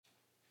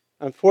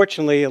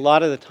Unfortunately, a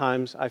lot of the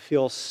times I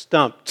feel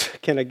stumped.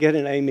 Can I get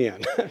an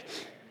amen?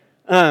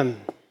 um,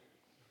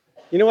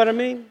 you know what I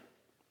mean?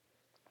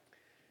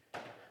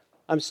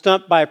 I'm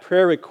stumped by a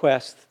prayer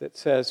request that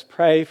says,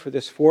 pray for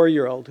this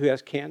 4-year-old who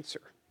has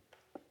cancer.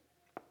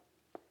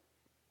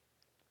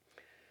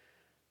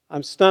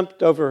 I'm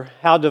stumped over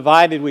how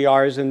divided we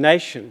are as a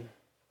nation,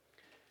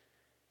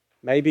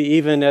 maybe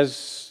even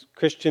as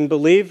Christian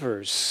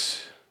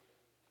believers.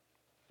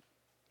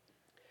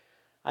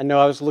 I know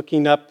I was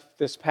looking up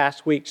this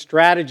past week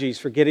strategies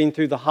for getting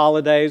through the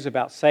holidays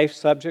about safe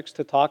subjects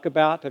to talk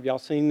about. Have y'all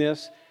seen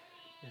this?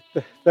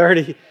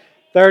 30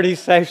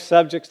 safe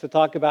subjects to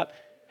talk about.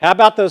 How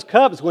about those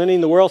Cubs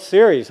winning the World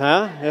Series,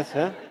 huh? Yes,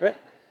 huh? Right.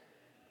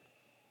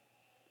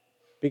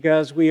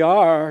 Because we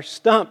are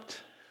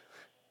stumped.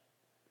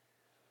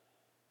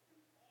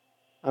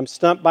 I'm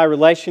stumped by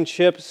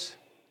relationships,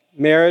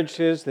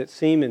 marriages that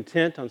seem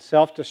intent on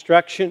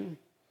self-destruction,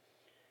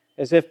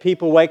 as if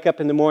people wake up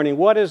in the morning,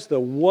 what is the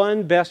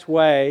one best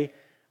way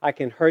I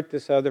can hurt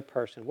this other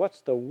person?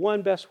 What's the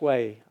one best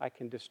way I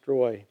can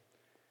destroy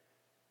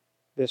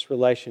this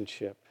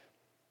relationship?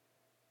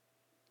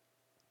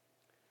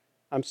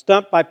 I'm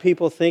stumped by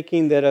people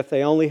thinking that if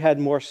they only had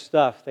more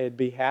stuff, they'd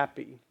be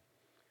happy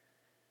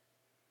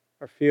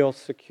or feel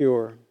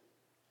secure.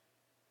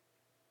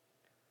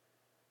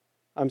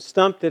 I'm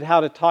stumped at how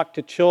to talk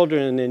to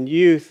children and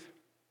youth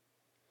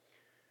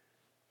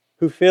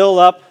who fill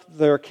up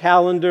their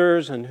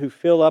calendars and who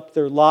fill up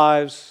their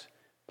lives,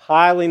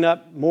 piling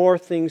up more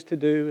things to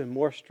do and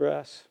more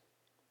stress,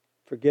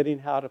 forgetting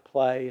how to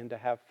play and to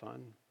have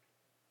fun.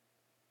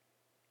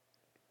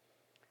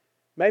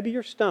 Maybe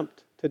you're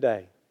stumped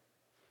today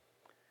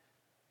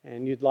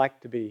and you'd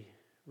like to be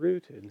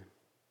rooted.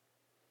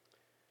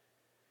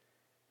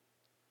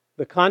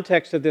 The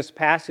context of this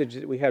passage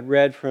that we had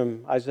read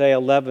from Isaiah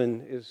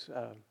 11 is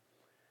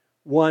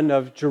one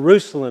of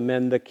Jerusalem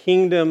and the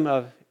kingdom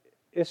of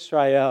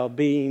Israel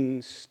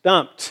being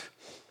stumped.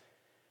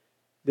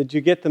 Did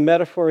you get the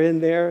metaphor in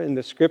there in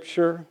the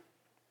scripture?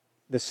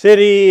 The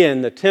city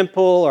and the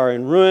temple are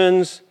in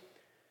ruins,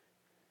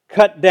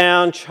 cut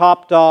down,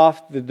 chopped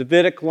off. The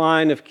Davidic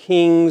line of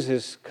kings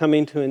is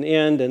coming to an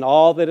end, and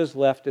all that is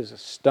left is a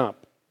stump.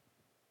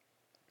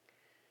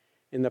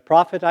 And the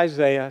prophet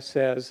Isaiah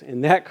says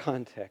in that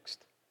context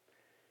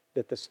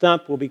that the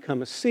stump will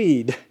become a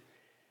seed,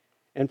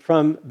 and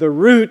from the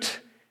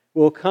root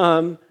will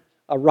come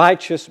a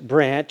righteous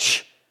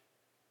branch,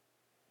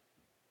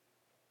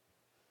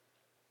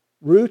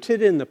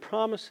 rooted in the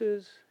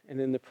promises and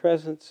in the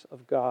presence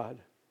of God.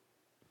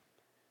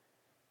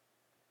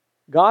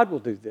 God will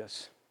do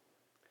this.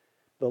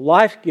 The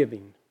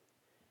life-giving,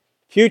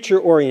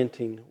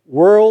 future-orienting,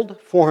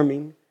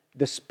 world-forming,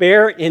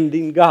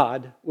 despair-ending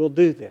God will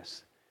do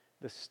this.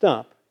 The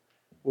stump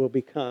will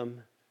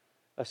become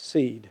a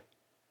seed.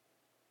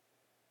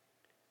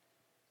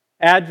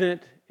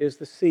 Advent is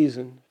the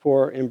season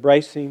for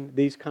embracing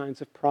these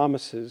kinds of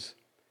promises,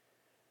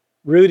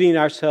 rooting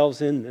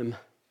ourselves in them,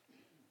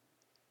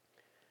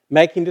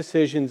 making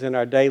decisions in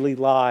our daily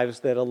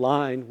lives that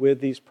align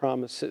with these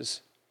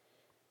promises.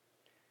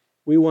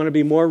 We want to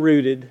be more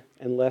rooted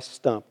and less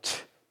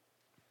stumped.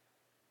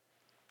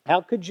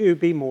 How could you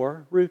be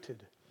more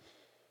rooted?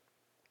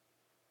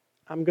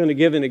 I'm going to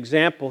give an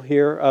example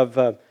here of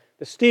the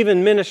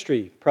Stephen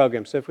Ministry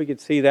program. So if we could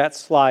see that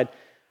slide.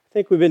 I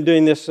think we've been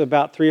doing this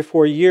about 3 or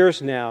 4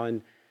 years now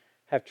and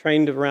have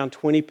trained around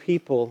 20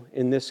 people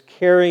in this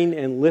caring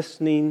and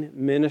listening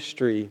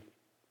ministry.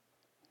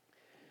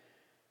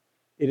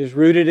 It is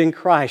rooted in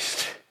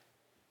Christ.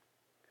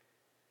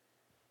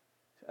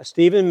 A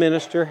Stephen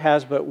minister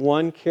has but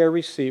one care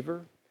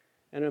receiver,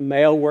 and a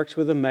male works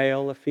with a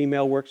male, a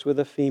female works with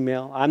a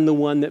female. I'm the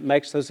one that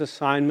makes those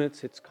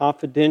assignments. It's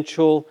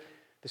confidential.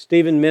 The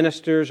Stephen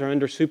ministers are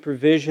under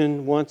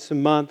supervision once a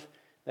month.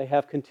 They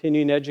have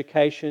continuing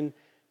education.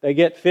 They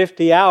get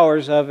 50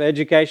 hours of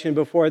education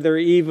before they're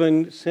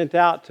even sent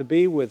out to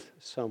be with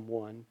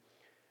someone.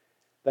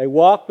 They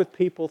walk with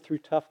people through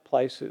tough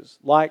places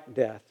like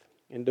death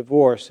and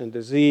divorce and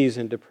disease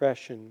and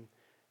depression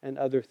and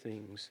other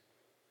things.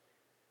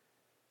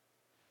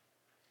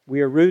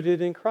 We are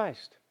rooted in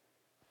Christ.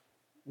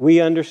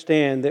 We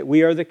understand that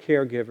we are the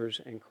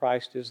caregivers and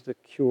Christ is the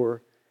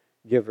cure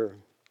giver.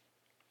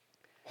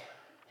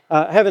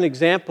 I have an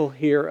example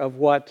here of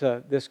what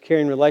this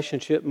caring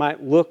relationship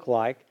might look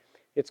like.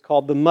 It's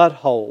called the mud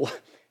hole.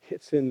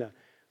 It's in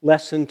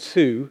lesson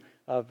 2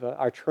 of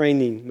our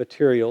training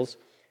materials.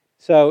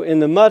 So in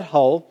the mud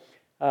hole,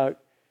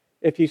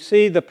 if you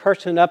see the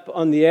person up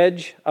on the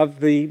edge of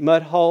the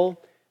mud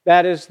hole,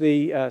 that is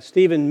the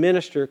Stephen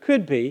minister,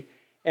 could be,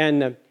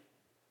 and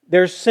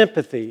there's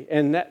sympathy,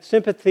 and that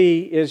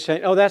sympathy is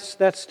saying, oh,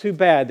 that's too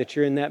bad that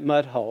you're in that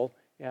mud hole.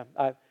 Yeah,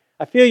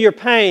 I feel your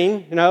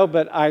pain,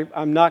 but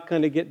I'm not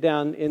going to get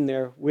down in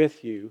there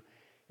with you.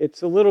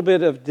 It's a little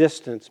bit of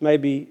distance,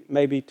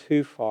 maybe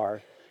too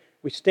far.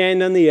 We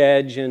stand on the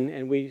edge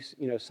and we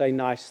say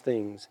nice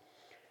things.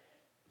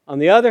 On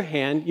the other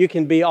hand, you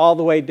can be all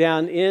the way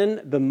down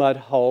in the mud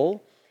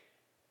hole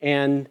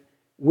and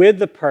with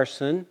the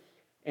person,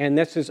 And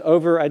this is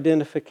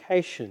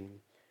over-identification.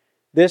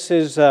 This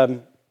is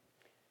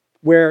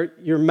where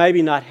you're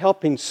maybe not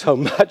helping so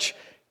much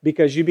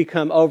because you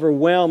become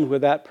overwhelmed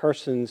with that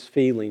person's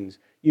feelings.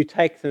 You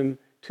take them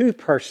too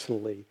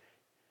personally.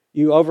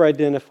 You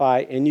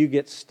over-identify and you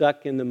get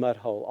stuck in the mud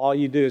hole. All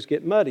you do is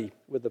get muddy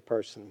with the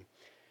person.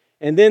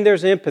 And then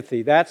there's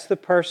empathy. That's the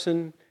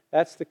person,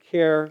 that's the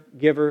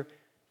caregiver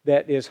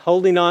that is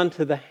holding on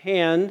to the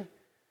hand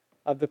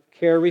of the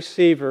care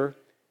receiver.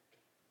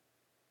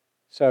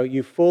 So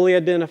you fully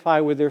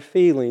identify with their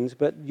feelings,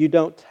 but you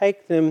don't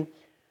take them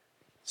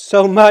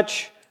so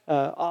much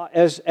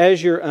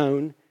as your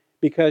own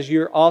because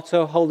you're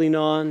also holding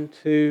on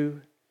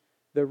to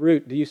the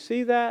root. Do you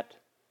see that?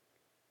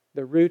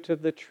 The root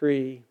of the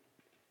tree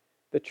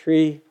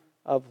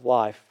of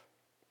life.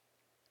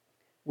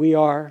 We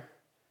are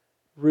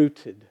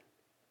rooted.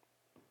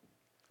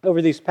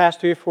 Over these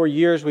past 3 or 4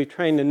 years, we've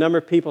trained a number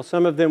of people.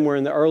 Some of them were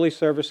in the early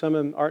service, some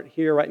of them aren't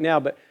here right now,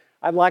 but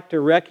I'd like to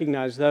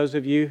recognize those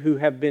of you who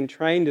have been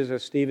trained as a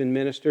Stephen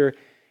minister,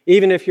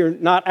 even if you're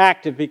not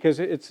active, because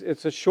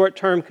it's a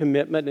short-term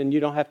commitment and you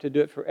don't have to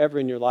do it forever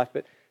in your life.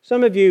 But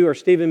some of you are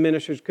Stephen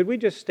ministers. Could we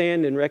just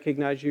stand and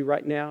recognize you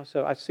right now?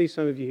 So I see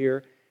some of you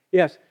here.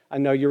 Yes, I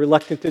know you're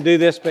reluctant to do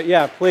this, but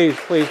yeah, please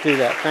do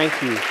that. Thank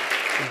you.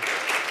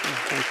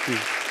 Thank you.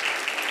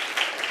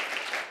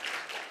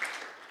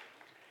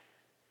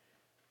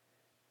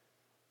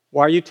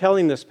 Why are you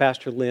telling this,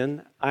 Pastor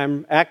Lynn?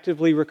 I'm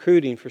actively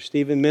recruiting for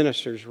Stephen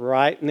ministers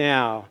right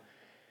now.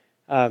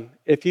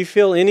 If you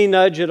feel any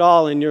nudge at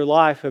all in your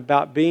life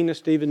about being a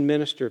Stephen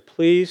minister,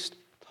 please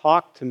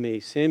talk to me.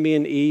 Send me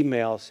an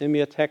email, send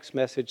me a text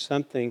message,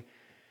 something,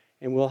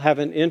 and we'll have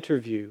an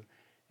interview.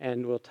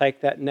 And we'll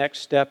take that next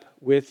step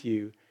with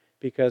you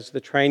because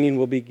the training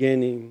will be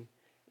beginning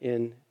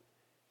in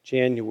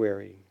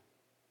January.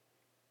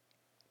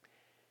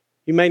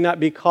 You may not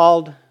be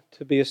called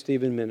to be a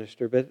Stephen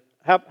minister, but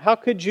how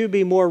could you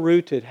be more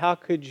rooted? How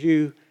could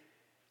you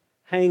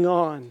hang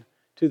on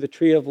to the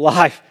tree of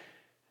life?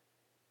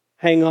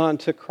 Hang on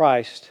to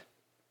Christ.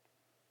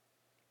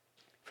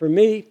 For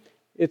me,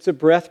 it's a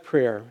breath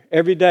prayer.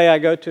 Every day I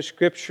go to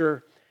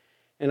Scripture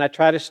and I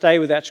try to stay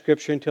with that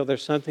Scripture until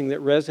there's something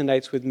that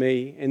resonates with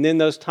me. And then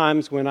those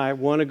times when I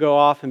want to go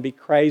off and be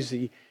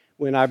crazy,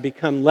 when I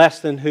become less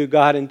than who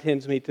God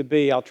intends me to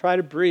be, I'll try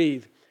to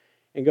breathe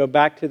and go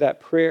back to that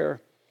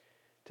prayer.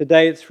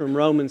 Today it's from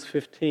Romans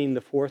 15,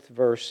 the 4th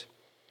verse.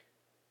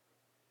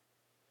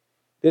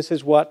 This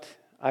is what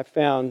I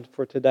found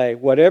for today.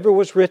 Whatever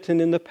was written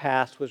in the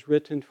past was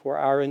written for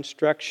our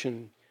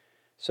instruction,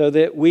 so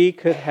that we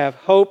could have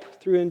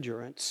hope through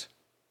endurance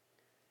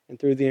and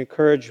through the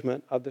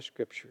encouragement of the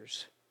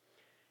Scriptures.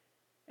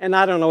 And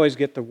I don't always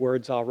get the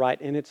words all right,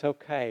 and it's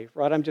okay.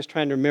 What I'm just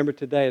trying to remember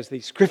today is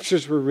these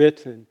Scriptures were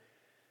written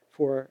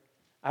for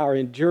our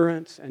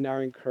endurance and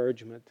our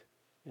encouragement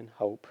and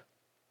hope.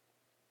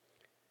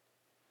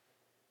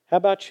 How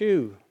about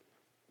you?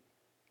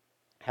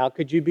 How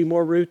could you be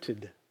more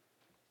rooted?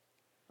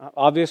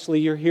 Obviously,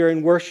 you're here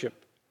in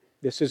worship.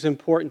 This is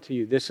important to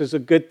you. This is a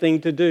good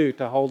thing to do,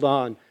 to hold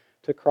on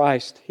to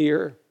Christ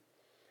here.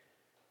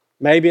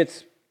 Maybe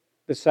it's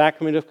the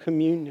sacrament of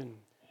communion,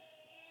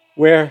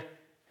 where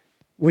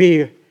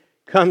we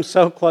come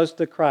so close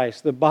to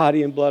Christ, the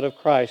body and blood of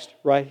Christ,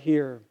 right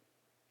here.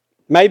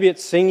 Maybe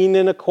it's singing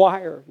in a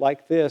choir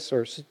like this,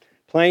 or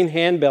playing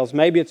handbells.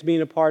 Maybe it's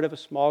being a part of a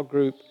small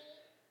group.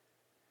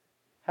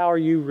 How are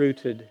you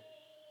rooted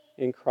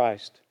in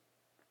Christ?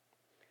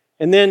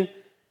 And then,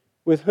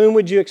 with whom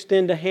would you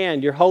extend a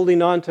hand? You're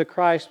holding on to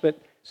Christ, but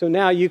so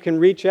now you can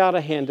reach out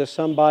a hand to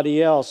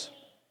somebody else.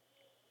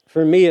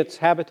 For me, it's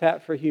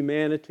Habitat for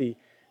Humanity.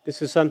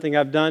 This is something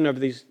I've done over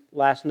these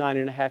last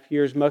 9.5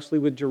 years, mostly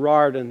with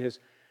Gerard and his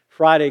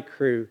Friday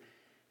crew.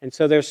 And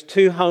so there's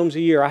 2 homes a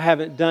year. I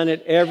haven't done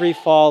it every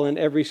fall and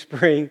every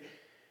spring.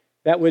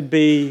 That would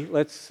be,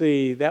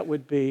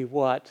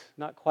 what?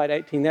 Not quite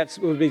 18. That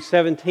would be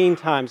 17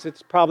 times.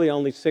 It's probably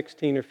only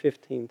 16 or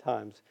 15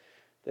 times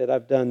that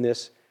I've done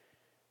this.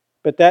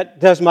 But that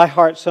does my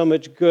heart so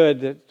much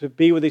good to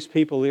be with these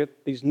people,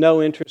 these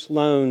no-interest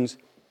loans,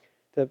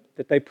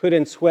 that they put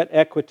in sweat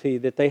equity,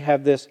 that they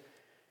have this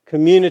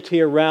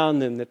community around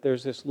them, that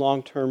there's this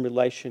long-term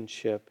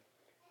relationship.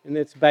 And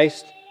it's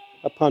based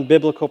upon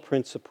biblical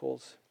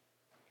principles.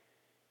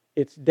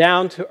 It's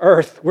down to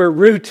earth. We're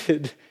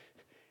rooted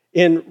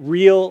in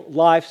real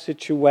life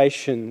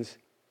situations.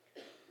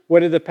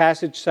 What did the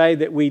passage say?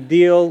 That we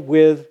deal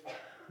with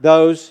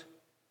those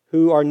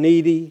who are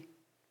needy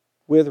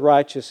with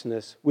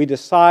righteousness. We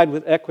decide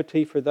with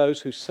equity for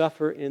those who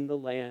suffer in the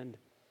land.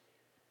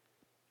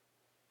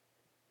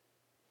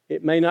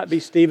 It may not be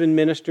Stephen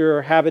Minister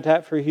or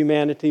Habitat for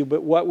Humanity,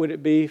 but what would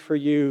it be for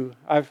you?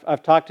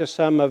 I've talked to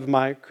some of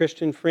my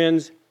Christian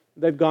friends.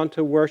 They've gone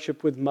to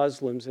worship with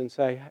Muslims and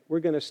say, we're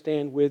going to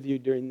stand with you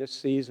during this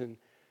season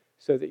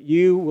so that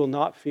you will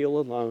not feel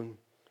alone.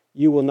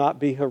 You will not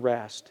be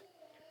harassed.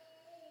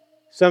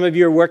 Some of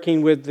you are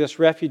working with this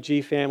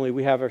refugee family.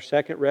 We have our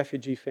second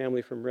refugee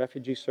family from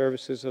Refugee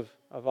Services of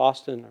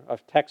Austin,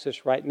 of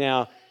Texas right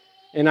now.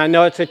 And I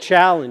know it's a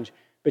challenge,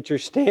 but you're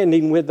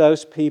standing with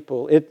those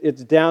people.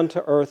 It's down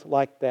to earth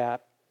like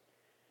that.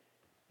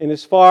 And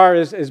as far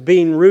as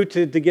being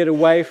rooted to get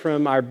away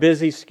from our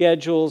busy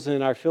schedules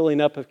and our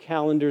filling up of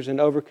calendars and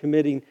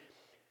overcommitting,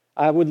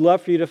 I would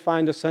love for you to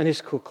find a Sunday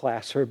school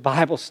class or a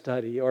Bible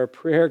study or a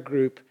prayer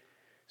group,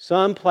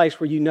 some place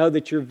where you know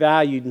that you're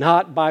valued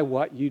not by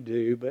what you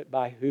do, but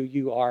by who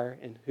you are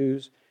and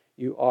whose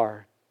you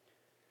are.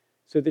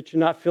 So that you're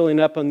not filling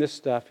up on this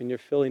stuff and you're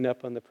filling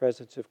up on the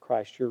presence of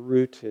Christ. You're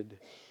rooted.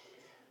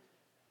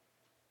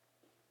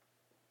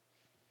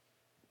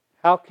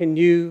 How can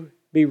you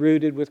be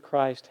rooted with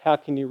Christ? How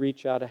can you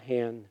reach out a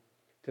hand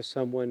to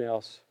someone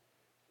else?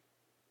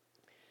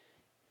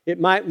 It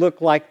might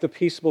look like the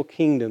peaceable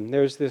kingdom.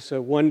 There's this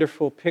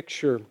wonderful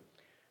picture.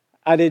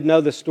 I didn't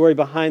know the story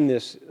behind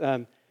this.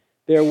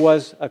 There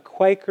was a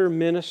Quaker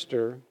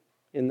minister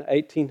in the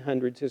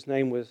 1800s. His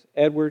name was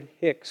Edward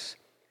Hicks.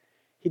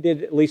 He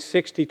did at least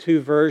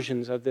 62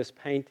 versions of this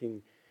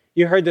painting.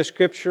 You heard the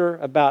scripture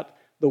about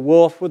the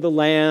wolf with the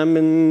lamb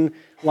and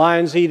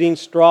lions eating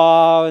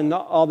straw and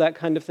all that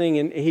kind of thing.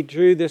 And he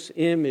drew this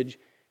image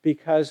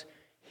because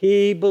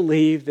he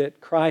believed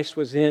that Christ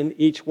was in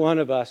each one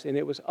of us, and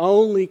it was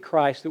only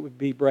Christ that would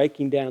be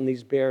breaking down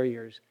these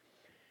barriers.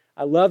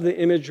 I love the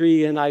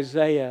imagery in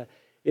Isaiah.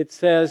 It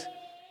says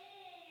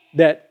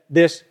that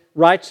this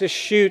righteous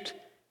shoot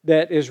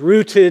that is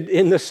rooted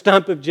in the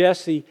stump of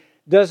Jesse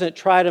doesn't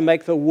try to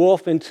make the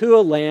wolf into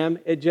a lamb.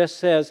 It just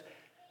says,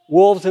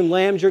 wolves and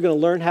lambs, you're going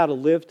to learn how to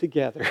live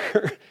together,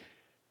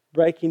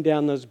 breaking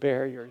down those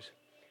barriers.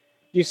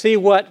 You see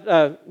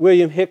what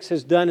William Hicks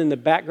has done in the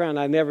background?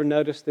 I never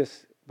noticed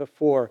this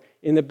before.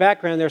 In the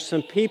background, there's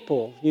some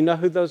people. You know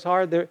who those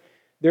are? They're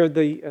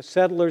the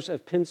settlers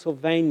of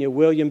Pennsylvania.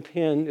 William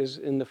Penn is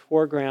in the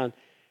foreground.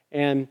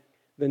 And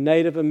the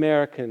Native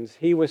Americans,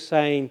 he was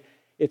saying,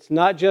 it's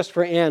not just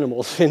for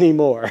animals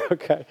anymore,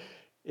 okay?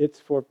 It's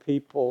for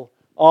people,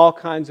 all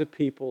kinds of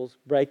peoples,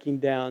 breaking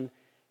down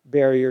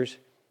barriers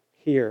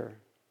here.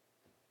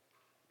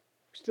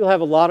 We still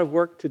have a lot of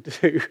work to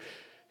do.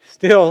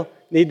 Still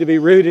need to be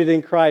rooted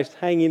in Christ,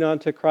 hanging on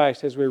to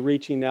Christ as we're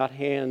reaching out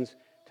hands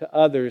to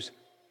others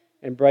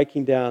and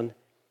breaking down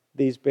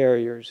these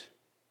barriers.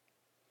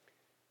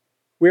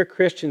 We're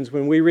Christians.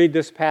 When we read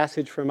this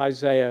passage from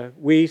Isaiah,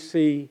 we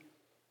see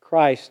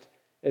Christ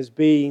as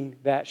being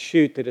that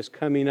shoot that is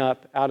coming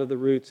up out of the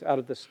roots, out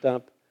of the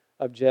stump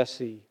of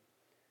Jesse.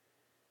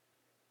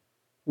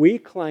 We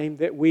claim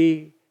that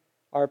we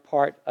are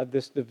part of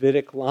this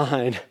Davidic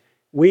line.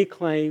 We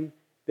claim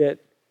that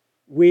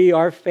we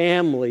are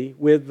family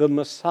with the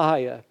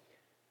Messiah.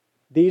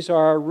 These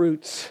are our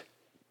roots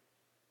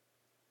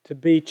to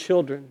be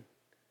children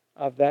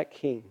of that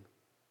King.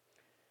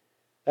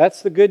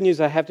 That's the good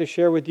news I have to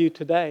share with you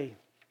today,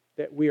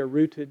 that we are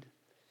rooted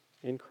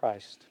in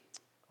Christ.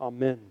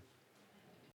 Amen.